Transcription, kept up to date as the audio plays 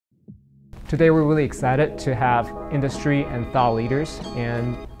Today we're really excited to have industry and thought leaders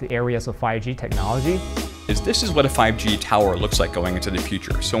in the areas of 5G technology. This is what a 5G tower looks like going into the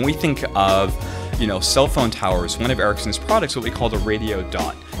future. So when we think of cell phone towers, one of Ericsson's products is what we call the radio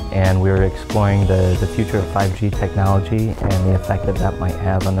dot. And we're exploring the future of 5G technology and the effect that might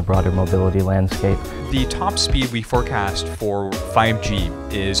have on the broader mobility landscape. The top speed we forecast for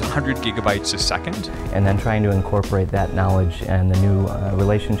 5G is 100 gigabytes a second. And then trying to incorporate that knowledge and the new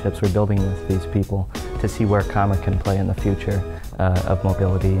relationships we're building with these people to see where Comma can play in the future of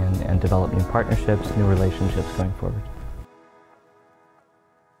mobility and develop new partnerships, new relationships going forward.